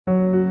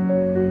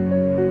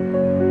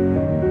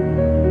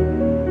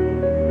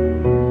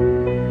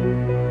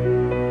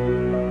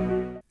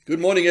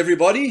Good morning,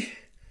 everybody.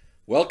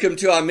 Welcome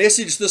to our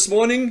message this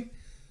morning,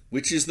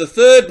 which is the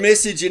third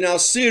message in our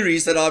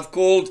series that I've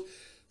called,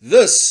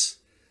 This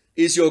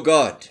is Your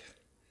God.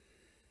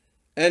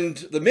 And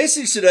the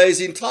message today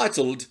is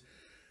entitled,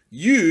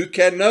 You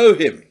Can Know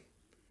Him.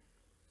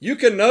 You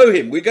can know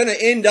Him. We're going to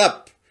end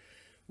up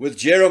with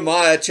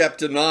Jeremiah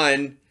chapter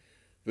 9,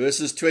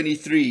 verses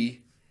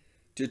 23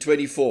 to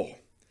 24.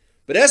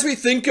 But as we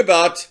think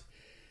about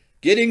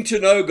getting to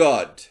know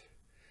God,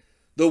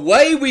 the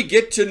way we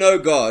get to know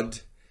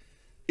God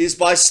is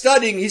by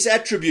studying His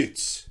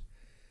attributes,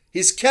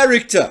 His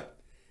character,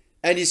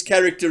 and His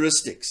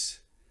characteristics.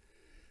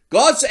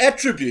 God's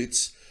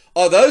attributes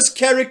are those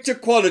character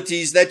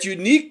qualities that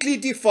uniquely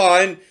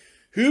define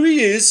who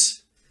He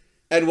is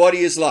and what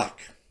He is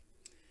like.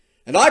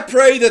 And I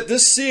pray that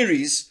this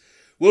series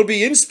will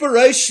be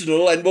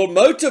inspirational and will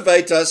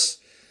motivate us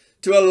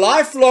to a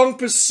lifelong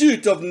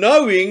pursuit of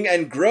knowing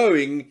and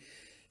growing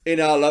in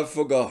our love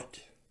for God.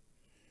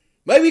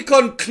 May we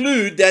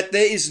conclude that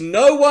there is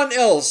no one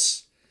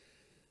else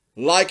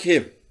like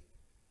Him.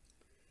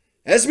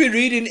 As we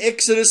read in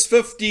Exodus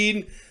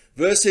 15,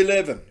 verse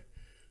 11,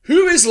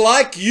 Who is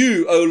like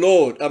you, O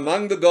Lord,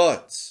 among the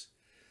gods?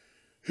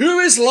 Who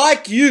is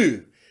like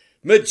you,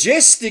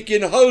 majestic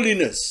in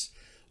holiness,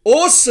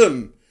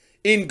 awesome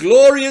in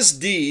glorious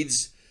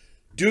deeds,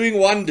 doing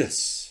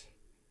wonders?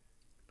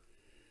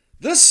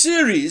 This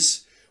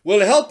series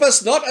will help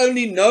us not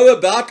only know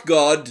about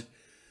God,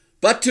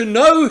 but to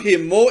know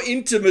Him more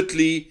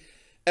intimately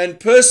and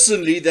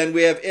personally than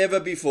we have ever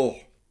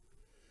before.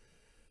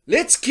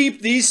 Let's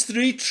keep these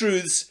three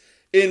truths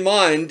in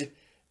mind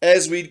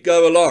as we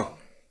go along.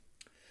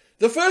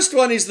 The first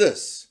one is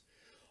this: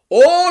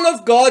 all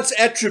of God's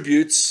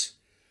attributes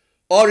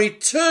are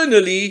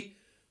eternally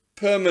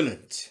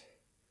permanent.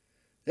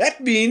 That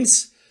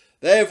means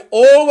they have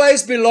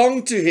always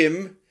belonged to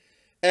Him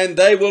and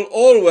they will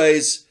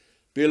always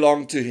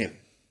belong to Him.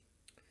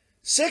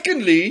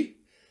 Secondly,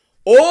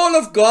 all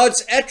of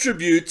God's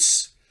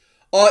attributes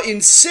are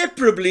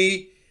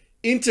inseparably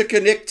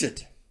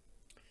interconnected.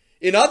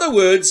 In other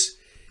words,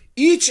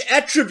 each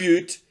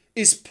attribute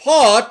is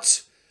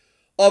part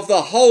of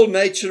the whole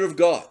nature of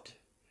God.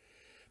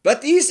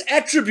 But these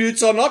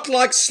attributes are not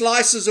like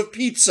slices of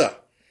pizza,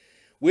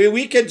 where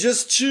we can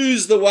just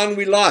choose the one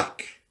we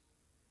like.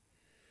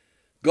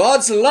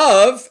 God's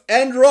love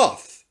and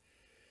wrath,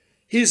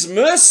 His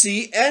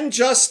mercy and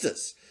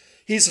justice,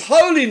 His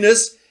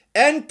holiness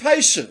and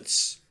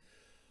patience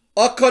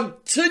are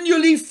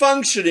continually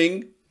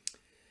functioning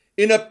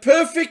in a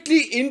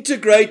perfectly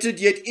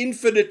integrated yet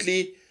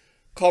infinitely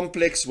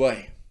complex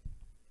way.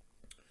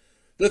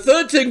 The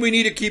third thing we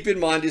need to keep in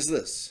mind is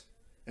this,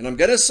 and I'm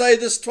going to say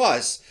this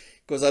twice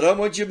because I don't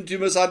want you to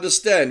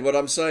misunderstand what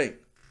I'm saying.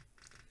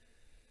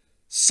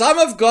 Some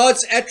of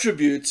God's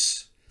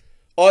attributes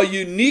are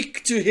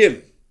unique to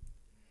Him,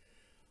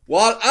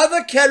 while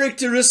other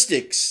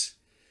characteristics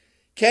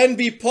can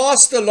be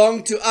passed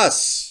along to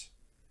us,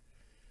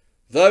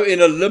 though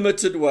in a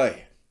limited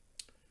way.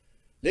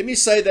 Let me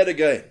say that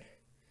again.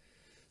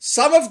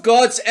 Some of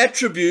God's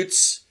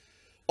attributes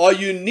are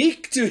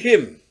unique to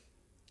Him,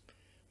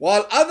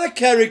 while other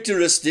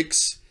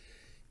characteristics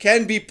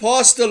can be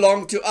passed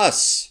along to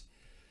us,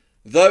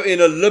 though in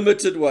a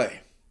limited way.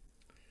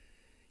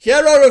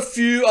 Here are a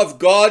few of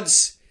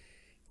God's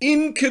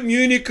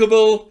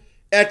incommunicable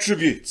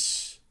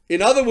attributes.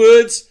 In other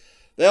words,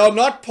 they are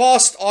not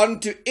passed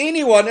on to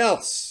anyone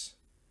else.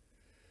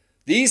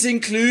 These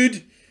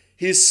include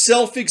His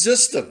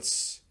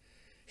self-existence,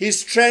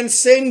 His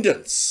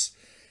transcendence,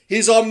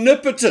 His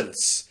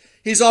omnipotence,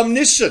 His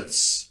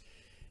omniscience,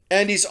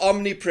 and His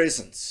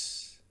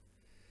omnipresence.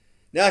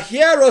 Now,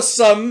 here are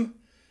some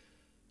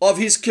of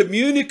His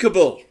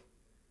communicable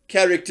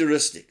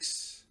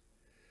characteristics.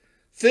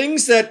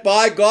 Things that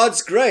by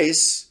God's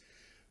grace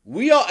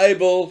we are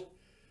able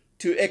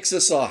to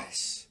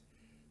exercise.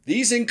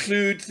 These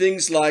include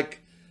things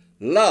like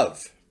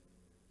love,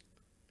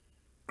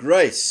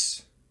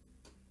 grace,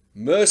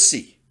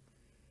 mercy,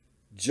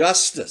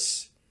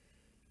 justice,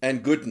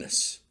 and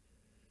goodness.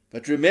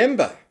 But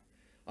remember,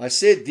 I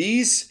said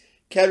these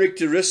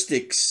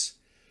characteristics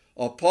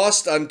are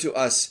passed unto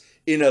us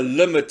in a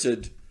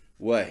limited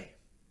way.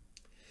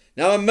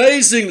 Now,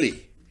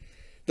 amazingly,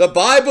 the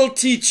Bible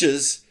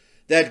teaches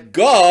that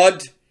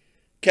God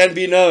can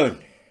be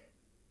known.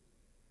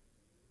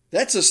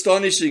 That's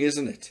astonishing,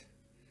 isn't it?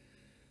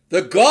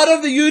 The God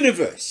of the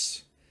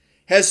universe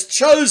has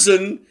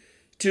chosen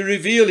to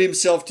reveal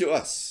Himself to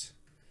us.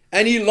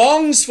 And He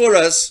longs for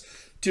us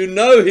to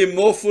know Him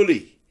more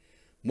fully,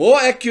 more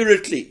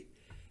accurately,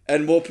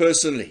 and more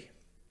personally.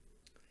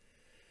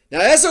 Now,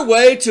 as a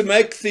way to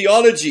make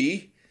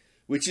theology,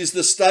 which is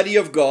the study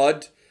of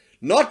God,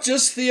 not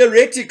just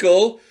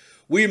theoretical,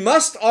 we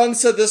must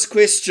answer this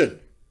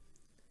question.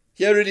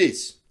 Here it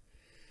is.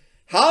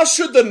 How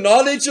should the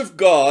knowledge of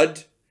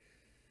God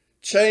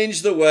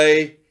change the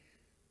way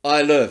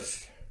I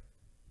live?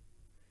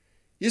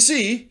 You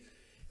see,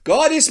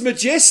 God is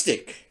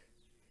majestic,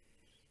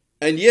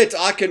 and yet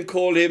I can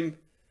call Him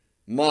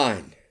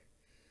mine.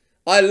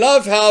 I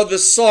love how the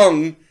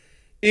song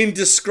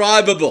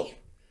Indescribable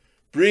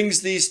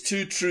brings these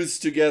two truths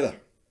together.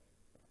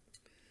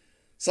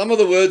 Some of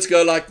the words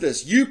go like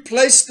this: you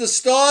placed the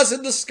stars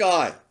in the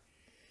sky,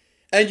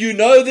 and you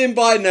know them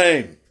by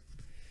name.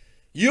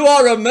 You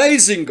are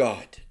amazing,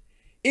 God,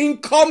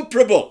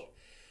 incomparable,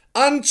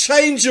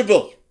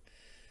 unchangeable.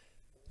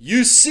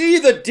 You see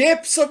the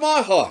depths of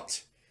my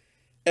heart,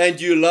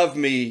 and you love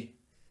me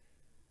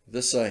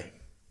the same.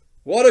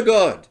 What a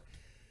God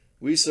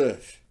we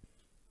serve.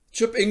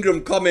 Chip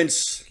Ingram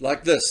comments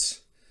like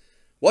this: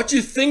 what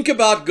you think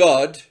about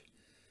God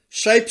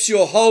shapes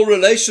your whole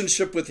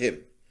relationship with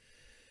him.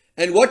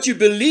 And what you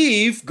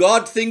believe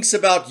God thinks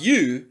about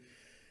you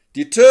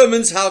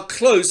determines how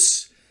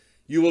close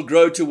you will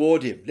grow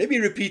toward him. Let me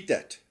repeat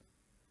that.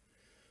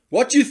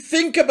 What you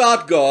think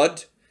about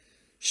God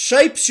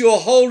shapes your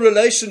whole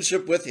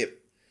relationship with him.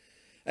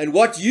 And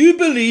what you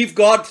believe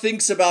God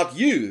thinks about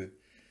you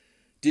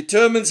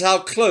determines how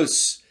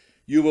close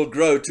you will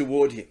grow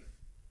toward him.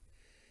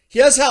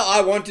 Here's how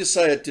I want to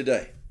say it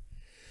today.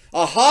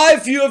 A high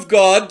view of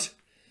God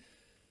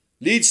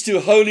leads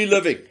to holy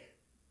living,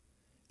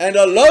 and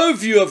a low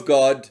view of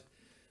God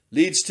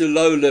leads to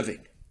low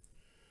living.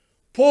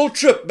 Paul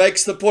Tripp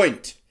makes the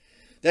point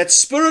that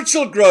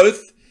spiritual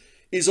growth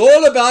is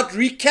all about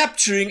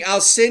recapturing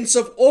our sense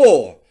of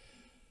awe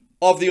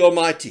of the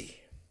Almighty.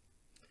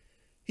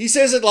 He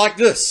says it like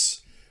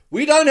this: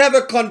 we don't have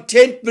a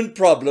contentment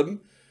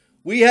problem,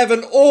 we have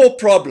an awe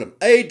problem,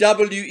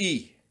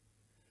 A-W-E.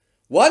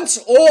 Once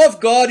awe of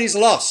God is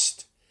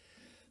lost,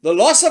 the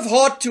loss of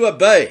heart to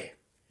obey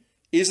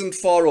isn't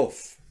far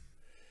off.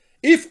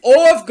 If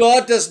awe of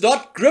God does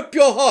not grip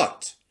your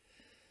heart,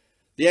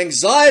 the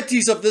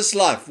anxieties of this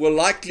life will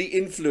likely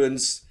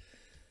influence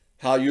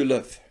how you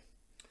live.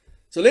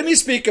 So let me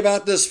speak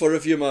about this for a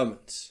few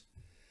moments.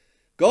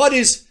 God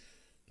is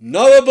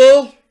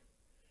knowable,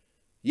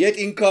 yet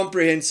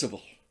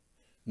incomprehensible.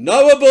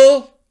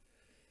 Knowable,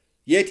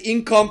 yet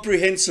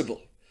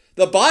incomprehensible.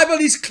 The Bible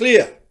is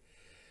clear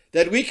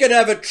that we can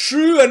have a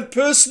true and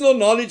personal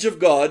knowledge of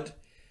God,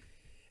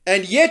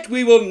 and yet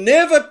we will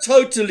never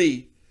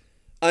totally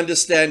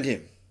understand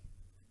him.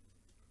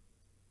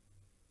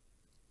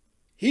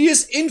 He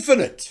is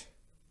infinite,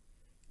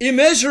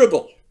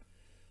 immeasurable,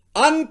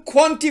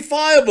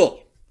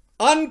 unquantifiable,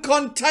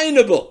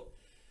 uncontainable,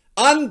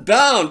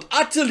 unbound,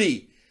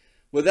 utterly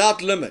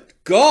without limit.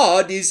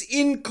 God is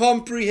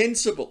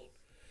incomprehensible.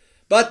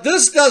 But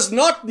this does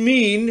not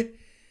mean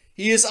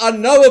he is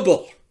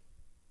unknowable,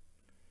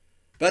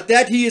 but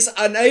that he is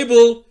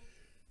unable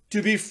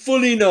to be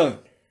fully known.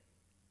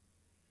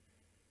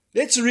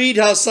 Let's read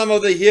how some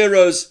of the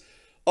heroes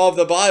of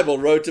the Bible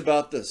wrote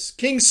about this.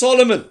 King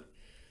Solomon,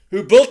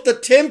 who built the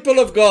temple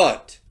of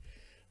God,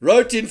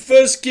 wrote in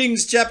 1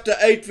 Kings chapter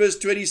 8 verse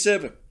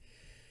 27.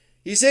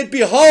 He said,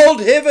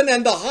 behold, heaven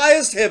and the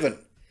highest heaven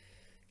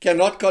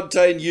cannot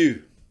contain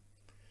you.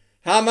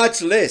 How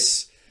much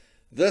less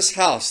this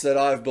house that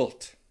I have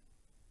built.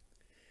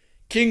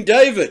 King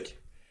David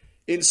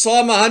in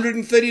Psalm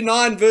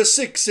 139 verse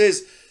 6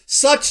 says,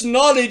 such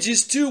knowledge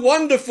is too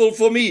wonderful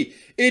for me.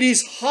 It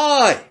is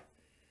high.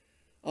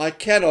 I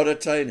cannot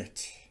attain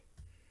it.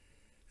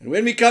 And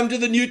when we come to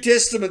the New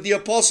Testament, the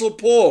Apostle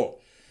Paul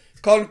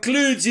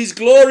concludes his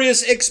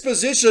glorious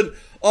exposition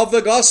of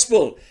the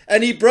gospel,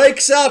 and he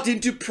breaks out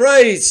into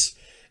praise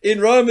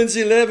in Romans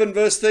 11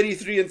 verse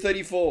 33 and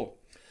 34.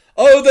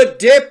 Oh, the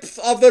depth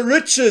of the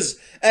riches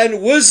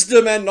and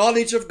wisdom and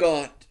knowledge of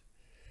God.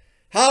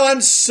 How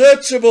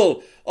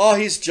unsearchable are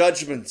his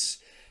judgments.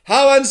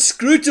 How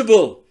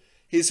inscrutable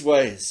his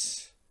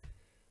ways.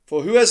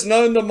 For who has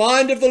known the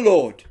mind of the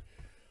Lord,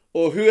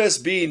 or who has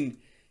been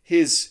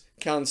his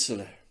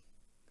counselor?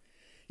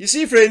 You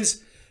see,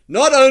 friends,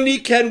 not only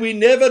can we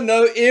never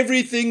know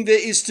everything there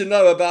is to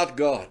know about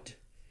God,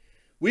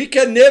 we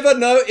can never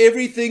know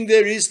everything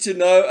there is to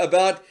know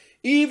about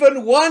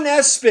even one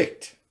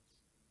aspect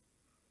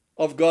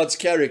of God's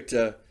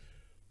character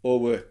or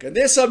work. And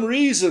there's some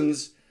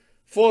reasons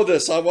for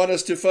this I want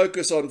us to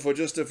focus on for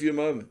just a few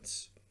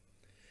moments.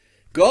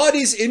 God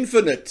is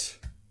infinite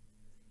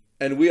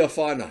and we are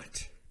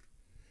finite.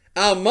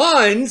 Our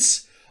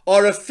minds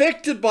are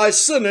affected by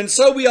sin, and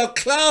so we are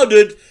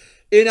clouded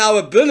in our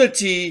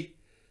ability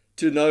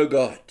to know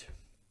God.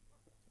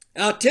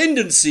 Our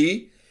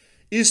tendency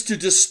is to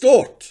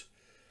distort,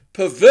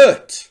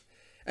 pervert,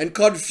 and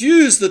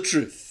confuse the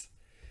truth,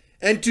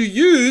 and to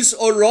use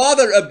or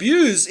rather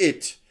abuse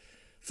it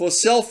for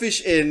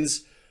selfish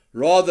ends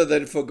rather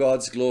than for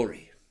God's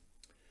glory.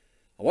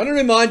 I want to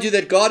remind you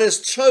that God has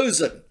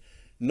chosen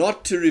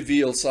not to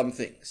reveal some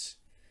things.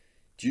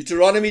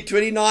 Deuteronomy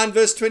 29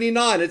 verse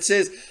 29, it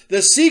says,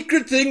 the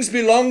secret things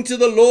belong to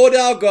the Lord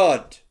our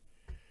God,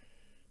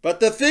 but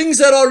the things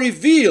that are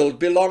revealed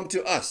belong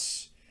to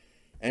us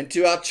and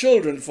to our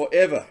children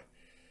forever,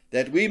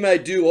 that we may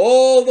do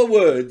all the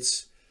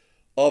words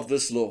of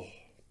this law.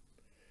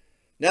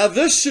 Now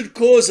this should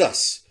cause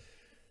us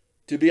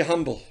to be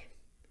humble,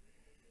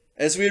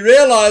 as we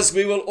realize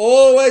we will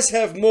always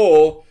have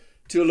more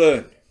to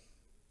learn.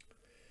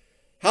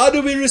 How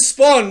do we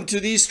respond to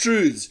these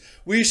truths?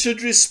 We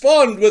should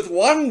respond with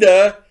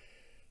wonder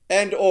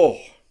and awe.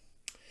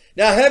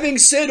 Now, having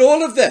said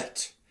all of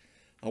that,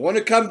 I want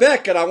to come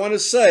back and I want to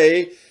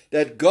say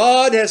that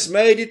God has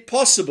made it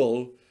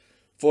possible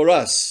for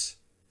us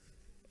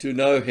to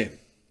know him.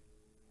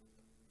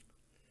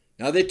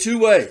 Now, there are two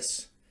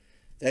ways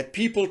that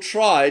people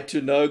try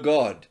to know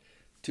God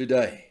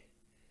today.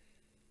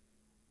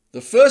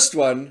 The first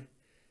one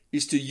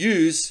is to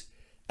use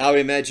our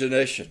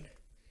imagination.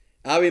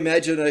 Our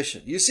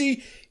imagination. You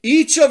see,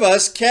 each of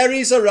us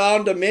carries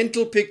around a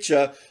mental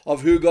picture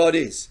of who God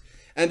is.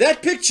 And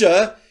that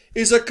picture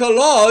is a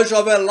collage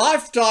of a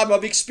lifetime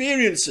of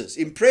experiences,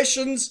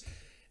 impressions,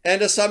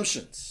 and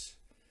assumptions.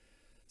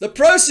 The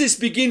process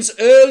begins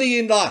early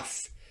in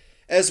life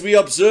as we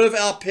observe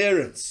our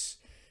parents.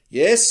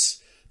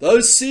 Yes,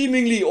 those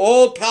seemingly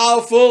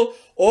all-powerful,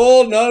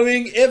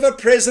 all-knowing,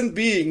 ever-present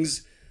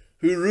beings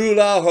who rule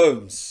our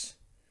homes,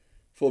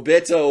 for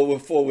better or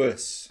for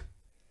worse.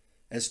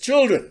 As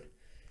children,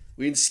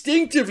 we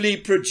instinctively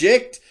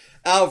project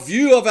our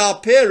view of our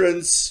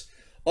parents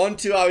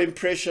onto our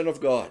impression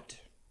of God.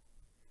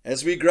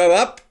 As we grow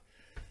up,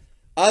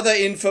 other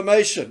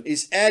information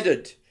is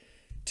added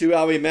to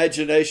our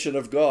imagination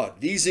of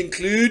God. These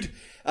include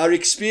our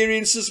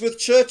experiences with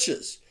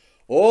churches,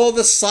 all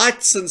the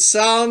sights and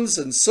sounds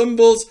and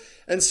symbols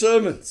and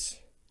sermons.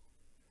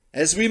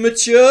 As we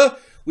mature,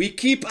 we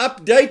keep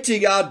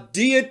updating our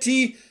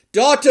deity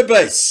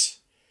database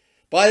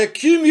by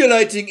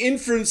accumulating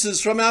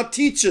inferences from our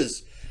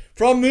teachers,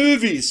 from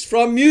movies,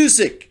 from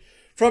music,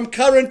 from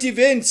current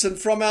events, and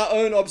from our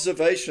own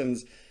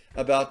observations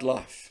about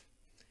life.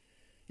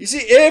 You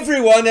see,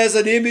 everyone has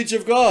an image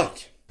of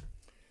God.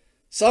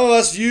 Some of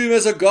us view him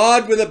as a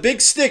God with a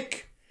big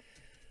stick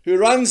who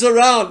runs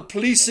around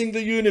policing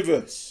the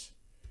universe.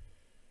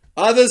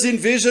 Others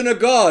envision a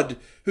God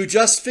who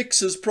just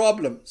fixes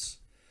problems.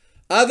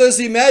 Others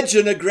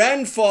imagine a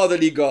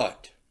grandfatherly God.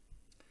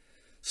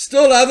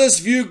 Still others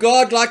view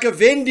God like a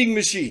vending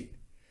machine,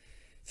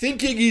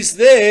 thinking he's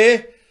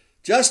there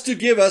just to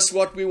give us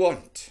what we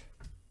want.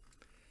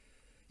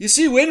 You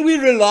see, when we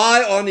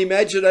rely on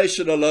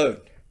imagination alone,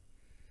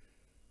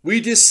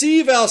 we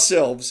deceive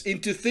ourselves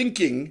into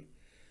thinking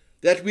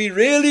that we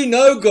really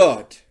know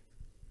God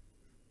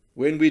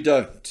when we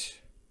don't.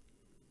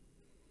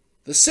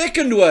 The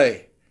second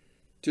way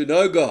to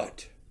know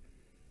God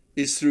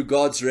is through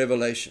God's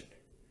revelation.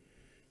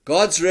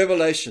 God's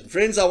revelation.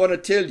 Friends, I want to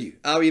tell you,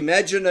 our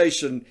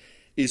imagination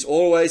is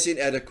always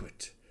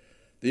inadequate.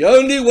 The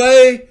only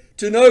way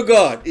to know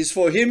God is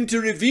for him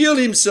to reveal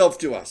himself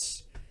to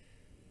us.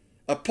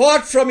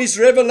 Apart from his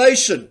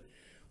revelation,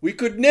 we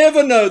could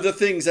never know the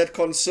things that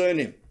concern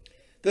him,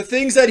 the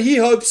things that he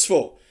hopes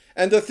for,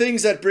 and the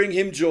things that bring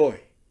him joy.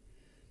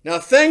 Now,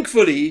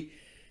 thankfully,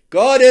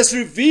 God has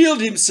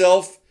revealed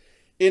himself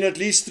in at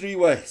least three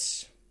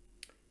ways.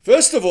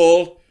 First of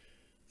all,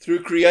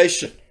 through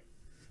creation.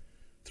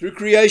 Through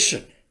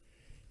creation.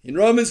 In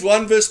Romans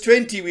 1 verse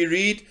 20 we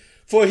read,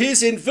 "For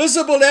his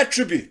invisible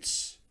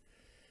attributes,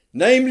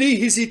 namely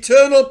his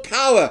eternal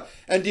power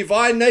and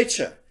divine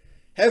nature,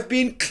 have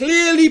been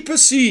clearly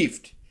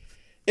perceived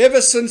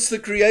ever since the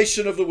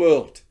creation of the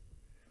world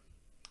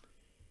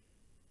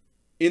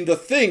in the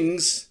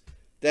things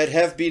that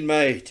have been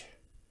made.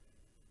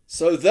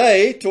 So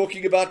they,"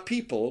 talking about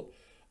people,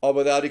 "are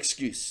without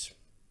excuse."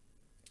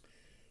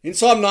 In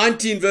Psalm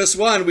 19 verse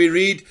 1 we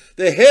read,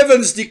 "The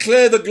heavens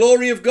declare the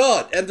glory of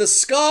God, and the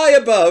sky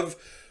above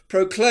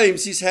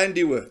proclaims his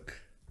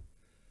handiwork."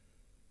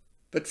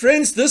 But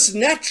friends, this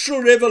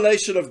natural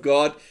revelation of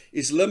God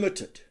is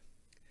limited.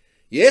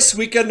 Yes,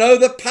 we can know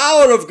the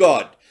power of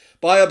God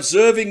by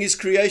observing his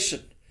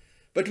creation,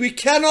 but we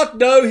cannot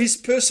know his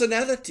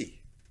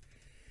personality.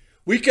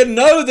 We can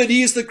know that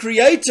he is the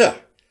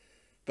creator,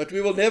 but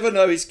we will never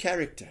know his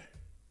character.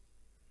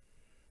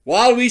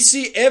 While we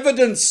see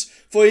evidence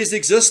for his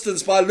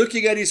existence by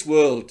looking at his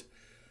world,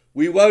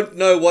 we won't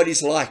know what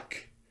he's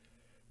like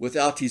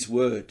without his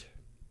word.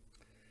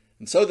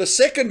 And so the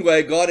second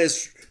way God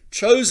has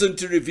chosen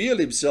to reveal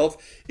himself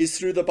is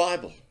through the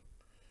Bible.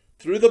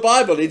 Through the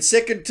Bible. In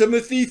 2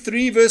 Timothy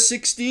 3 verse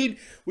 16,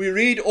 we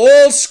read,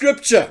 "All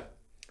scripture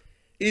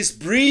is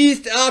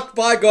breathed out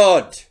by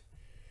God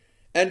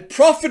and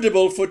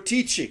profitable for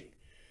teaching,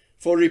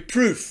 for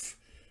reproof,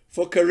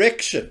 for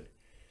correction,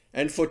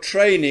 and for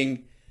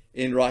training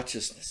in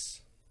righteousness."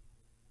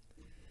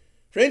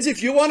 Friends,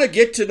 if you want to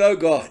get to know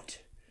God,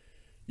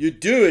 you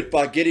do it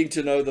by getting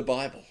to know the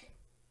Bible.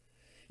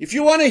 If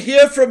you want to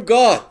hear from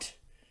God,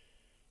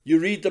 you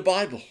read the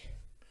Bible.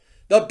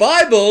 The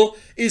Bible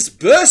is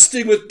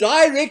bursting with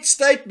direct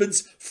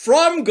statements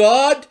from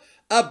God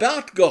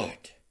about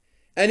God,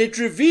 and it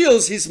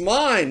reveals his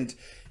mind,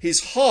 his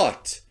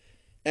heart,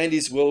 and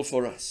his will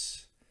for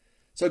us.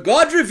 So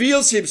God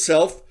reveals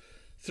himself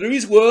through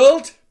his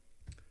world,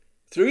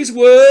 through his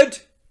word,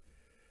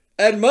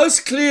 and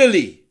most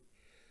clearly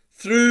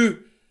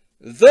through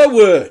the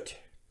Word,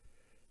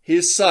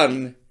 his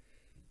Son,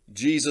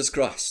 Jesus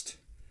Christ.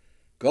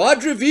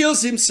 God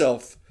reveals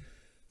himself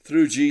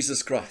through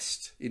Jesus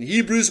Christ. In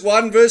Hebrews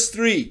 1 verse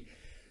 3,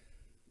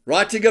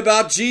 writing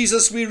about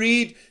Jesus, we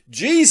read,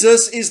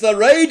 Jesus is the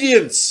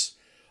radiance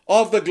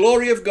of the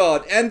glory of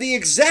God and the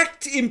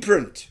exact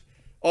imprint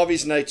of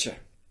his nature.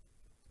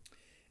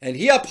 And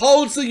he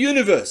upholds the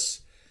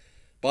universe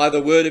by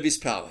the word of his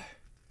power.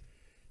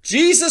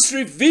 Jesus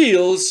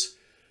reveals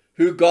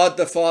who God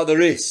the Father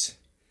is.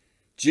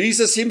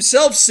 Jesus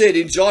himself said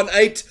in John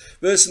 8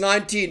 verse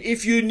 19,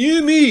 if you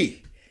knew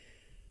me,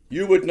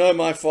 you would know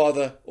my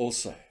Father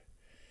also.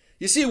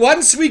 You see,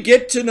 once we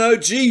get to know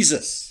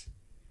Jesus,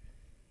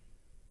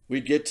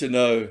 we get to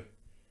know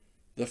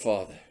the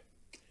Father.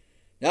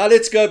 Now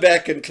let's go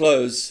back and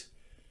close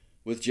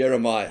with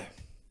Jeremiah.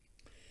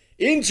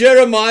 In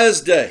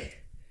Jeremiah's day,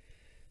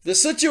 the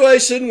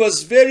situation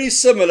was very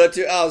similar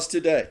to ours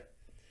today.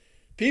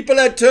 People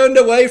had turned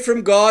away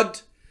from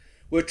God,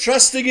 were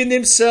trusting in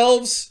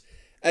themselves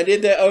and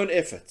in their own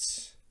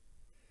efforts.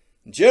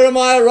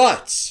 Jeremiah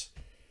writes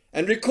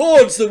and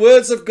records the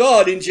words of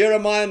God in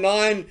Jeremiah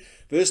 9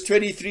 verse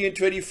 23 and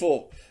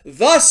 24.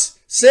 Thus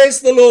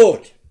says the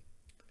Lord,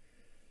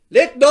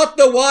 let not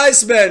the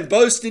wise man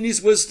boast in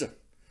his wisdom.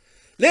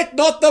 Let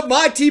not the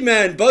mighty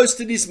man boast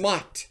in his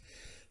might.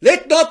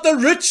 Let not the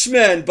rich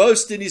man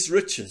boast in his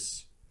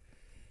riches.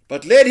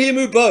 But let him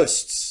who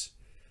boasts,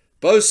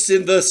 boast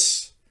in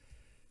this,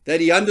 that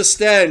he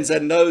understands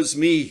and knows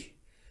me,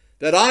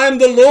 that I am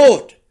the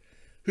Lord,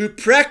 who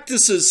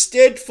practices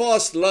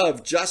steadfast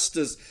love,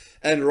 justice,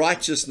 and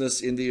righteousness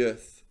in the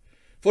earth.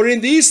 For in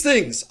these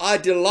things I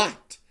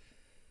delight,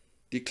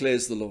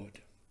 declares the Lord.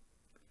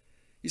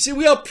 You see,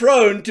 we are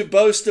prone to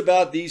boast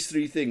about these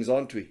three things,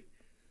 aren't we?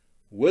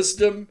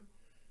 Wisdom,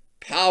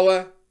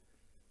 power,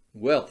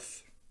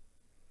 wealth.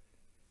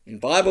 In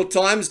Bible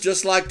times,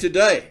 just like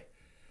today,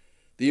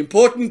 the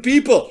important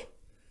people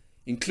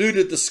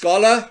included the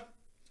scholar,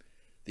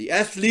 the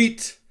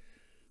athlete,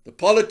 the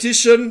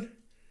politician,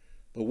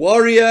 the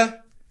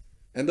warrior,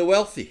 and the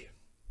wealthy.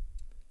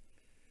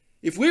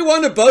 If we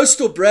want to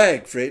boast or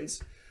brag,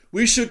 friends,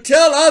 we should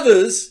tell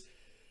others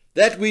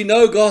that we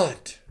know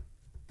God.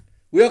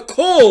 We are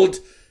called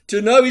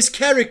to know his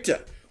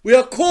character. We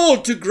are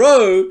called to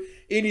grow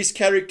in his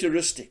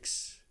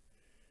characteristics.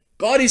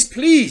 God is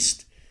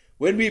pleased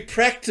when we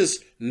practice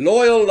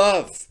loyal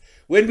love,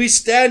 when we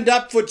stand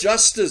up for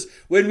justice,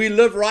 when we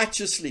live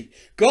righteously.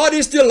 God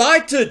is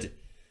delighted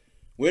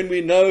when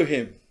we know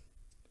him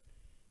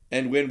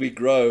and when we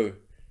grow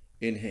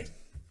in him.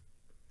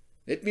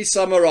 Let me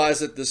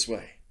summarize it this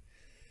way.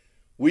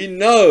 We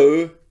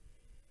know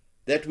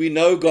that we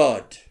know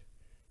God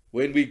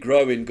when we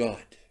grow in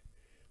God.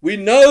 We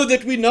know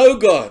that we know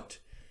God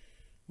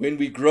when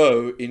we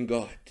grow in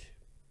God.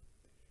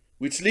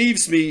 Which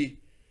leaves me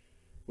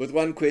with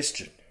one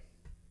question.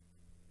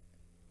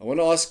 I want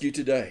to ask you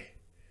today,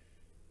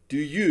 do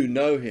you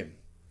know him?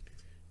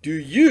 Do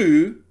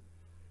you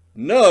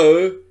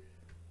know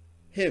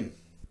him?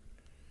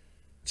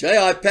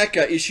 J.I.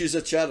 Packer issues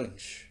a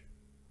challenge.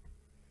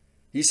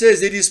 He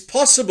says it is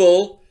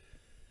possible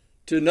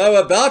to know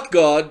about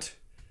God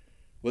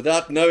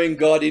without knowing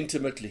God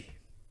intimately.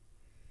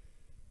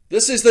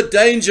 This is the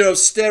danger of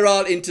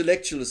sterile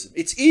intellectualism.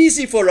 It's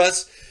easy for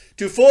us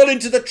to fall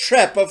into the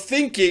trap of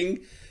thinking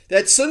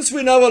that since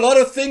we know a lot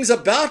of things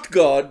about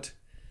God,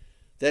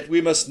 that we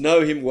must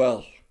know him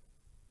well.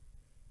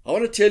 I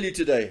want to tell you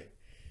today,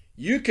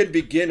 you can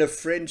begin a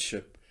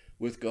friendship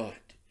with God.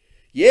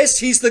 Yes,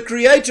 he's the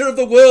creator of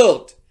the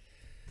world,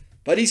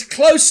 but he's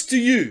close to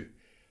you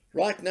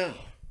right now.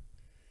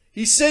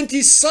 He sent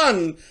his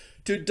son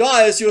to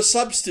die as your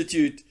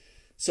substitute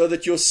so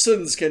that your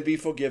sins can be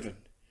forgiven.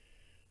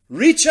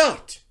 Reach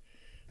out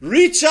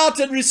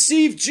and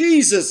receive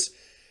Jesus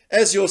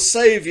as your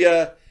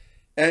Savior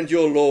and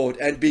your Lord,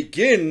 and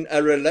begin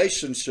a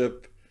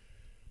relationship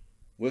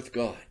with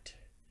God.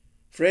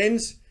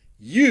 Friends,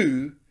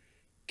 you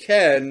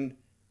can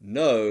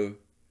know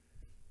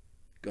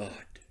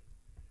God.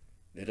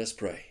 Let us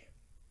pray.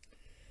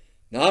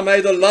 Now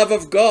may the love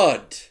of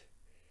God,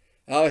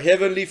 our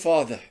Heavenly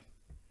Father,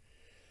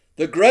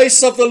 the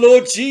grace of the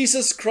Lord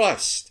Jesus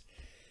Christ,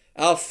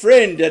 our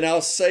friend and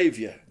our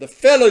Savior, the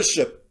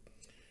fellowship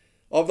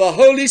of the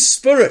Holy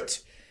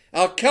Spirit,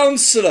 our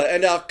Counselor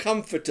and our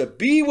Comforter,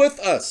 be with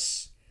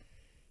us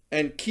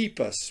and keep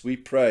us, we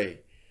pray,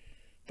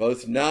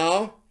 both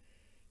now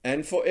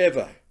and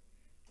forever.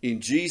 In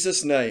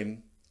Jesus'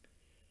 name,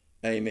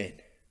 amen.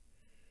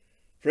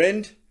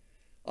 Friend,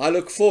 I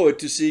look forward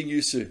to seeing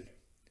you soon.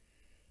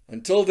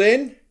 Until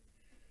then,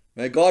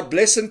 may God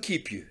bless and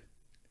keep you.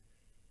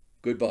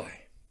 Goodbye.